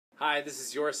Hi, this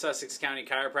is your Sussex County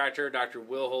chiropractor, Dr.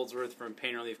 Will Holdsworth from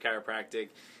Pain Relief Chiropractic.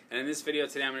 And in this video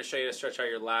today, I'm going to show you how to stretch out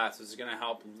your lats. This is going to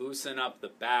help loosen up the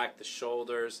back, the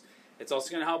shoulders. It's also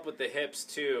going to help with the hips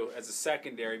too as a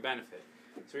secondary benefit.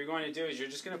 So what you're going to do is you're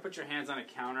just going to put your hands on a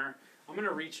counter. I'm going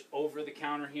to reach over the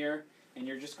counter here, and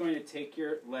you're just going to take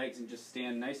your legs and just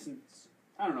stand nice and,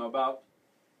 I don't know, about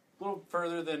a little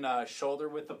further than shoulder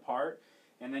width apart.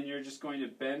 And then you're just going to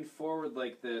bend forward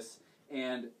like this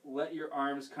and let your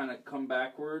arms kind of come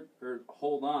backward or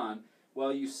hold on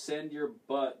while you send your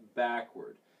butt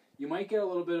backward. You might get a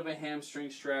little bit of a hamstring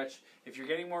stretch. If you're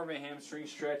getting more of a hamstring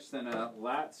stretch than a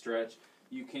lat stretch,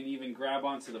 you can even grab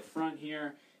onto the front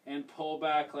here and pull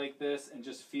back like this and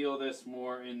just feel this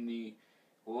more in the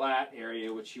lat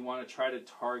area, which you want to try to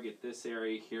target this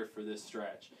area here for this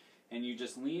stretch. And you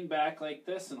just lean back like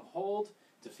this and hold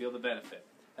to feel the benefit.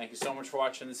 Thank you so much for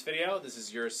watching this video. This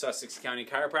is your Sussex County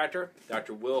chiropractor,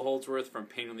 Dr. Will Holdsworth from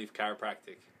Pain Relief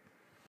Chiropractic.